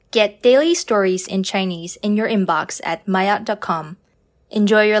Get daily stories in Chinese in your inbox at maayot.com.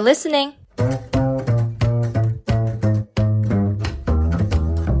 Enjoy your listening!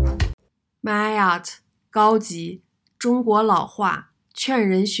 maayot 高级，中国老话，劝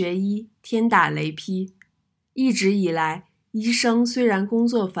人学医，天打雷劈。一直以来，医生虽然工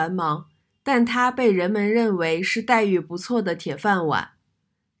作繁忙，但他被人们认为是待遇不错的铁饭碗。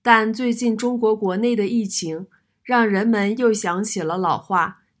但最近中国国内的疫情，让人们又想起了老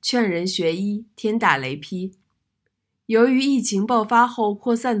话，劝人学医，天打雷劈。由于疫情爆发后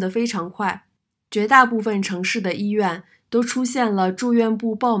扩散得非常快，绝大部分城市的医院都出现了住院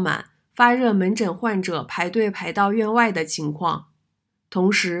部爆满、发热门诊患者排队排到院外的情况。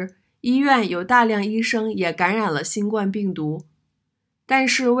同时，医院有大量医生也感染了新冠病毒。但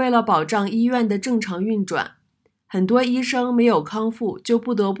是为了保障医院的正常运转，很多医生没有康复就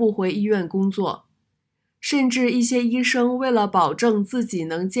不得不回医院工作。甚至一些医生为了保证自己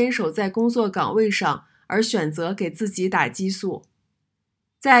能坚守在工作岗位上，而选择给自己打激素。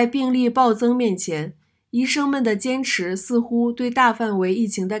在病例暴增面前，医生们的坚持似乎对大范围疫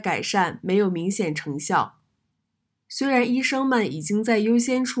情的改善没有明显成效。虽然医生们已经在优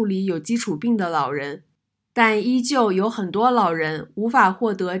先处理有基础病的老人，但依旧有很多老人无法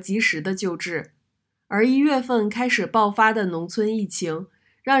获得及时的救治。而1月份开始爆发的农村疫情，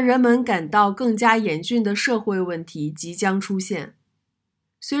让人们感到更加严峻的社会问题即将出现。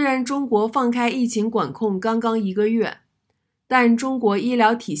虽然中国放开疫情管控刚刚1个月，但中国医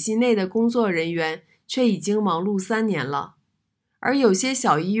疗体系内的工作人员却已经忙碌3年了。而有些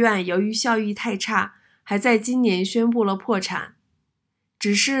小医院由于效益太差，还在今年宣布了破产。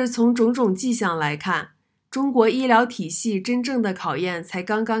只是从种种迹象来看，中国医疗体系真正的考验才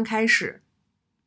刚刚开始。